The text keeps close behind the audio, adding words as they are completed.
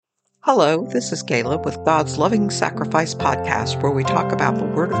Hello, this is Caleb with God's Loving Sacrifice podcast, where we talk about the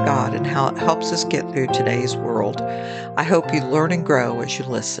Word of God and how it helps us get through today's world. I hope you learn and grow as you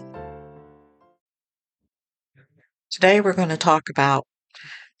listen. Today we're going to talk about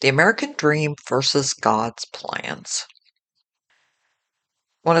the American dream versus God's plans.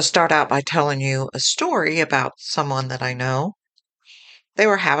 I want to start out by telling you a story about someone that I know. They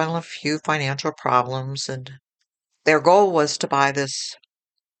were having a few financial problems, and their goal was to buy this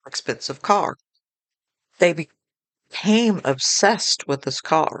expensive car. They became obsessed with this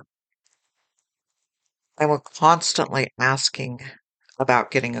car. They were constantly asking about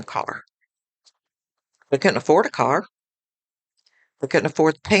getting a car. They couldn't afford a car. They couldn't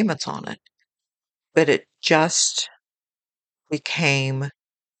afford the payments on it. But it just became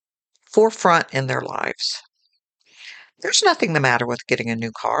forefront in their lives. There's nothing the matter with getting a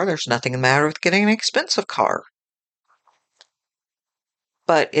new car. There's nothing the matter with getting an expensive car.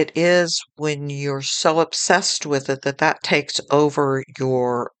 But it is when you're so obsessed with it that takes over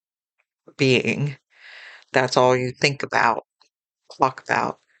your being. That's all you think about, talk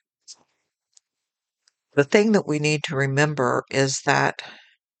about. The thing that we need to remember is that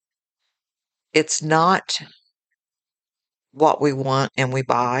it's not what we want and we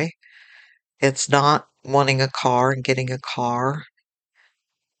buy. It's not wanting a car and getting a car.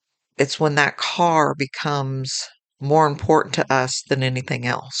 It's when that car becomes more important to us than anything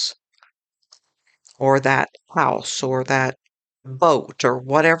else, or that house, or that boat, or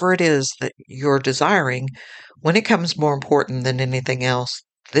whatever it is that you're desiring. When it becomes more important than anything else,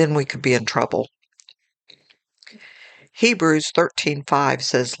 then we could be in trouble. Hebrews 13:5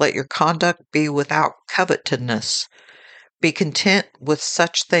 says, "Let your conduct be without covetousness. Be content with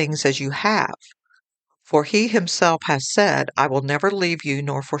such things as you have. For he himself has said, I will never leave you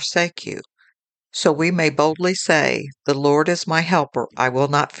nor forsake you. So we may boldly say, The Lord is my helper. I will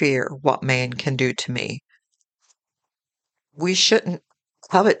not fear what man can do to me." We shouldn't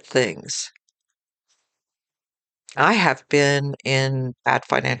covet things. I have been in bad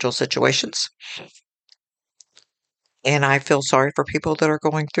financial situations, and I feel sorry for people that are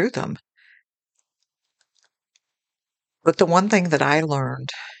going through them. But the one thing that I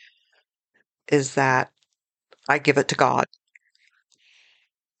learned is that I give it to God.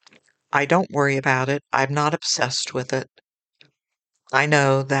 I don't worry about it. I'm not obsessed with it. I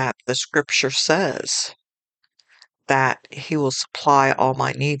know that the scripture says that he will supply all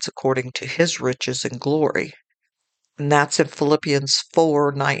my needs according to his riches and glory. And that's in Philippians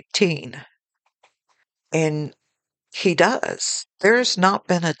 4:19. And he does. There's not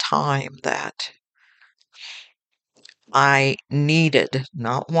been a time that I needed,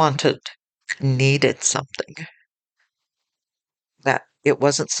 not wanted, needed something that it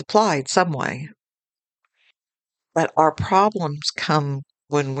wasn't supplied some way. But our problems come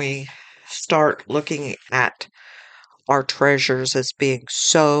when we start looking at our treasures as being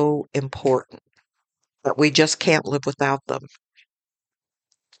so important that we just can't live without them.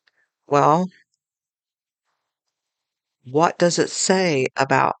 Well, what does it say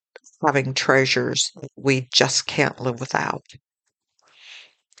about having treasures that we just can't live without?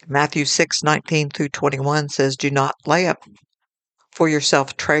 Matthew 6:19 through 21 says, "Do not lay up for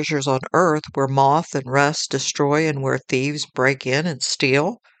yourself treasures on earth where moth and rust destroy and where thieves break in and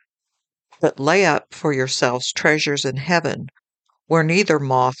steal, but lay up for yourselves treasures in heaven where neither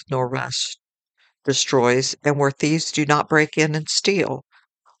moth nor rust destroys and where thieves do not break in and steal.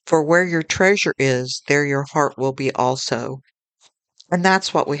 For where your treasure is, there your heart will be also." And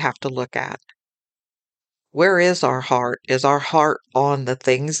that's what we have to look at. Where is our heart? Is our heart on the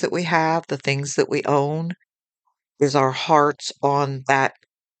things that we have, the things that we own? Is our hearts on that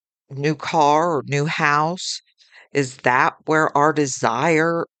new car or new house? Is that where our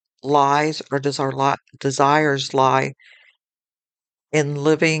desire lies, or does our desires lie in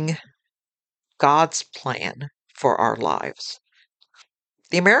living God's plan for our lives?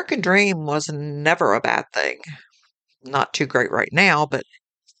 The American dream was never a bad thing. Not too great right now, but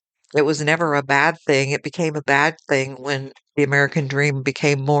it was never a bad thing. It became a bad thing when the American dream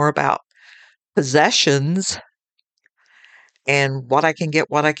became more about possessions and what I can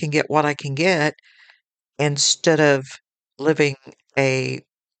get, what I can get, what I can get, instead of living a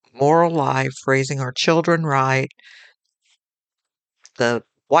moral life, raising our children right, the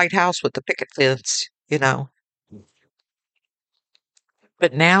White House with the picket fence.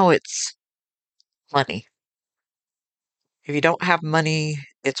 But now it's money. If you don't have money,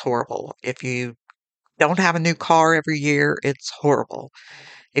 it's horrible. If you don't have a new car every year, it's horrible.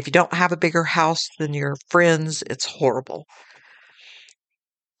 If you don't have a bigger house than your friends, it's horrible.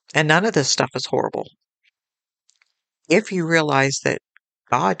 And none of this stuff is horrible. If you realize that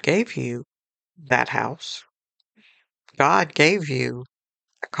God gave you that house. God gave you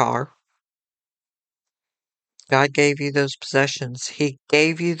a car. God gave you those possessions. He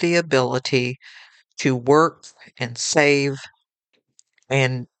gave you the ability to work and save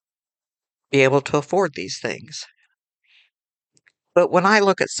and be able to afford these things. But when I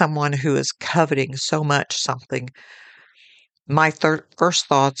look at someone who is coveting so much something, my first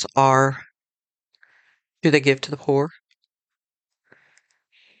thoughts are, do they give to the poor?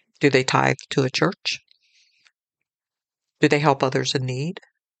 Do they tithe to a church? Do they help others in need?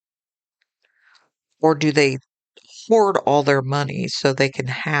 Or do they hoard all their money so they can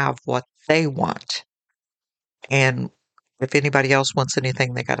have what they want? And if anybody else wants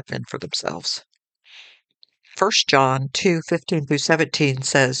anything, they got to fend for themselves. 1 John 2:15-17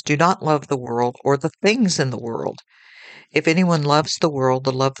 says, "Do not love the world or the things in the world. If anyone loves the world,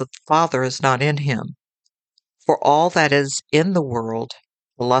 the love of the Father is not in him. For all that is in the world,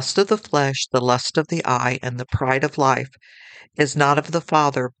 the lust of the flesh, the lust of the eye, and the pride of life, is not of the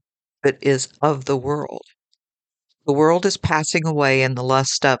Father, but is of the world. The world is passing away and the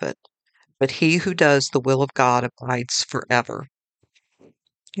lust of it, but he who does the will of God abides forever."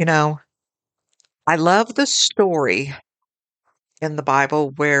 You know, I love the story in the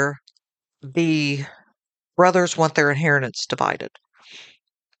Bible where the brothers want their inheritance divided.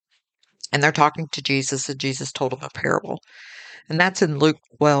 And they're talking to Jesus, and Jesus told them a parable. And that's in Luke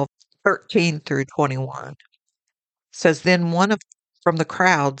 12:13-21. It says, "Then one of from the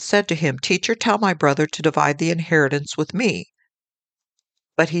crowd said to him, 'Teacher, tell my brother to divide the inheritance with me.'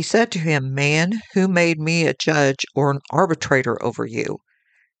 But he said to him, 'Man, who made me a judge or an arbitrator over you?'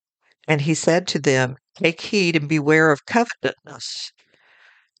 And he said to them, 'Take heed and beware of covetousness,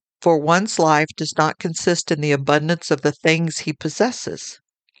 for one's life does not consist in the abundance of the things he possesses.'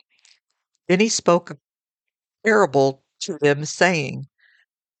 Then he spoke a parable to them, saying,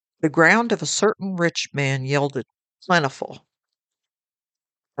 'The ground of a certain rich man yielded plentiful.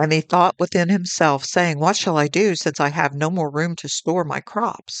 And he thought within himself, saying, What shall I do, since I have no more room to store my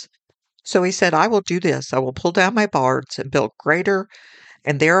crops? So he said, I will do this. I will pull down my barns and build greater,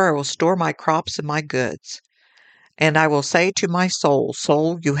 and there I will store my crops and my goods. And I will say to my soul,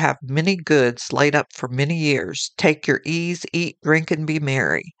 Soul, you have many goods laid up for many years. Take your ease, eat, drink, and be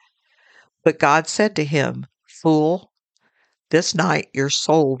merry.' But God said to him, Fool, this night your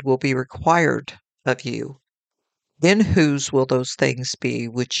soul will be required of you. Then whose will those things be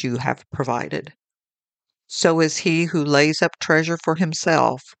which you have provided? So is he who lays up treasure for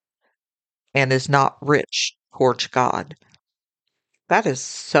himself and is not rich towards God." That is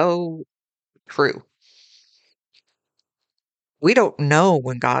so true. We don't know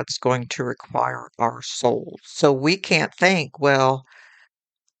when God's going to require our souls. So we can't think, well,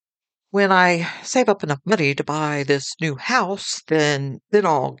 when I save up enough money to buy this new house, then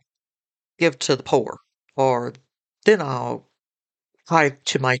I'll give to the poor, or then I'll tithe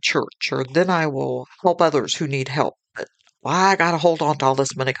to my church, or then I will help others who need help. But I got to hold on to all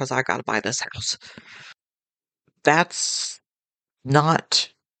this money because I got to buy this house. That's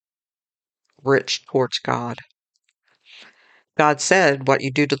not rich towards God. God said, What you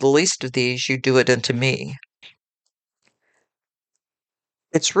do to the least of these, you do it unto me.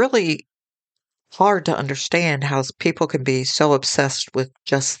 It's really hard to understand how people can be so obsessed with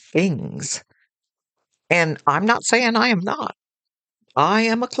just things. And I'm not saying I am not. I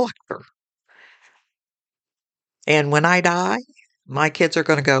am a collector. And when I die, my kids are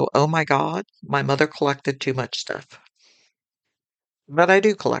going to go, Oh my God, my mother collected too much stuff. But I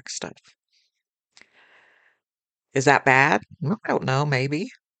do collect stuff. Is that bad? I don't know, maybe.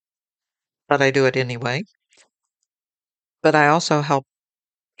 But I do it anyway. But I also help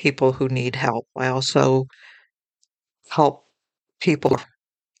people who need help. I also help people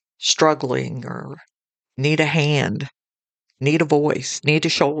struggling or need a hand, need a voice, need a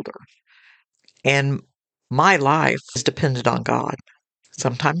shoulder. And my life is dependent on God.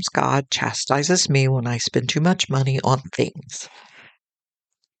 Sometimes God chastises me when I spend too much money on things,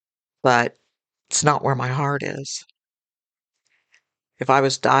 but it's not where my heart is. If I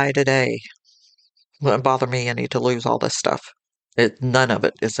was to die today, it wouldn't bother me any to lose all this stuff. None of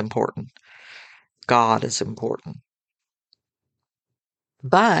it is important. God is important.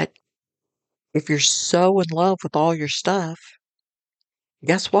 But if you're so in love with all your stuff,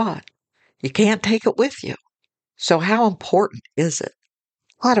 guess what? You can't take it with you. So how important is it?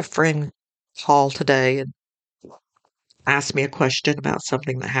 I had a friend call today and asked me a question about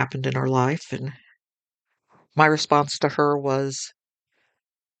something that happened in her life, and my response to her was,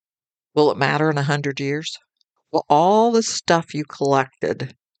 will it matter in 100 years? Will all the stuff you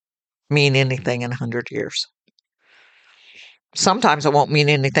collected mean anything in 100 years? Sometimes it won't mean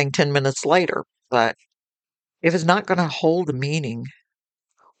anything 10 minutes later, but if it's not going to hold a meaning,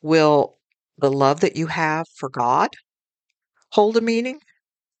 will the love that you have for God hold a meaning?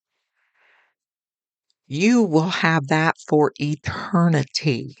 You will have that for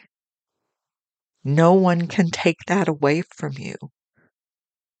eternity. No one can take that away from you.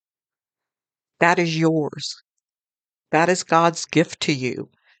 That is yours. That is God's gift to you.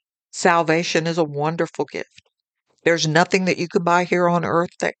 Salvation is a wonderful gift. There's nothing that you can buy here on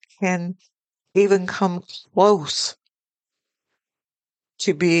earth that can even come close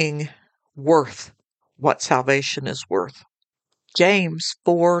to being worth what salvation is worth. James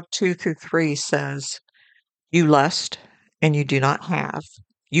 4:2-3 says, "You lust, and you do not have.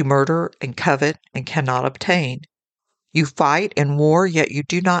 You murder and covet and cannot obtain. You fight and war, yet you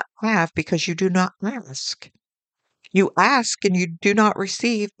do not have because you do not ask. You ask and you do not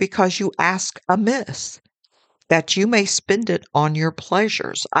receive because you ask amiss, that you may spend it on your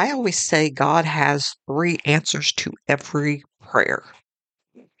pleasures." I always say God has 3 answers to every prayer.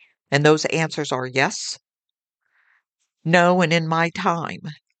 And those answers are yes, no, and in my time.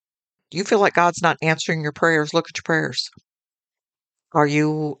 Do you feel like God's not answering your prayers? Look at your prayers. Are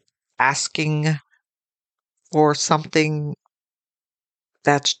you asking for something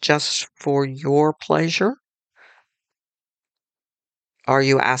that's just for your pleasure? Are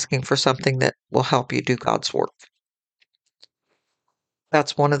you asking for something that will help you do God's work?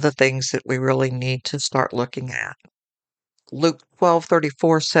 That's one of the things that we really need to start looking at. Luke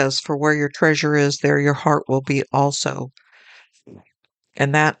 12:34 says, "For where your treasure is, there your heart will be also."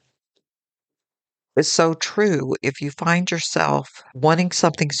 And that is so true. If you find yourself wanting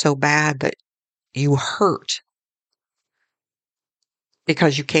something so bad that you hurt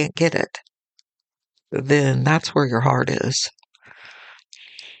because you can't get it, then that's where your heart is.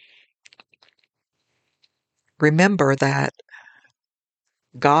 Remember that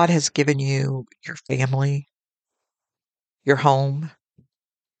God has given you your family, your home.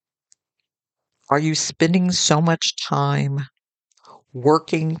 Are you spending so much time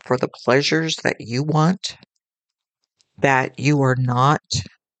working for the pleasures that you want that you are not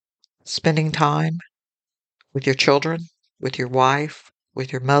spending time with your children, with your wife,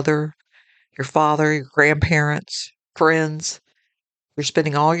 with your mother, your father, your grandparents, friends? You're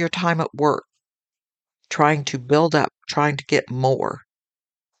spending all your time at work trying to build up, trying to get more.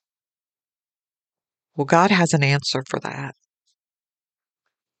 Well, God has an answer for that.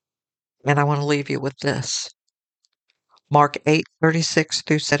 And I want to leave you with this. Mark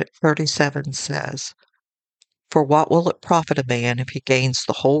 8:36-37 says, "For what will it profit a man if he gains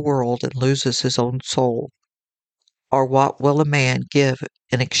the whole world and loses his own soul? Or what will a man give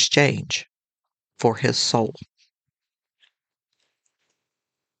in exchange for his soul?"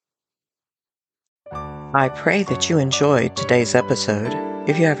 I pray that you enjoyed today's episode.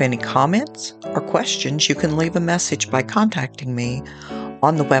 If you have any comments or questions, you can leave a message by contacting me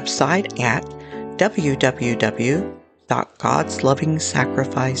on the website at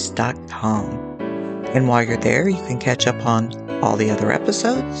www.godslovingsacrifice.com. And while you're there, you can catch up on all the other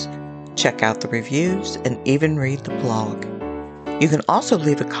episodes, check out the reviews, and even read the blog. You can also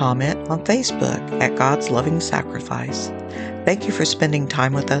leave a comment on Facebook at God's Loving Sacrifice. Thank you for spending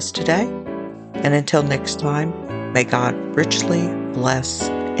time with us today. And until next time, may God richly bless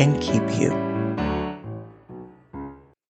and keep you.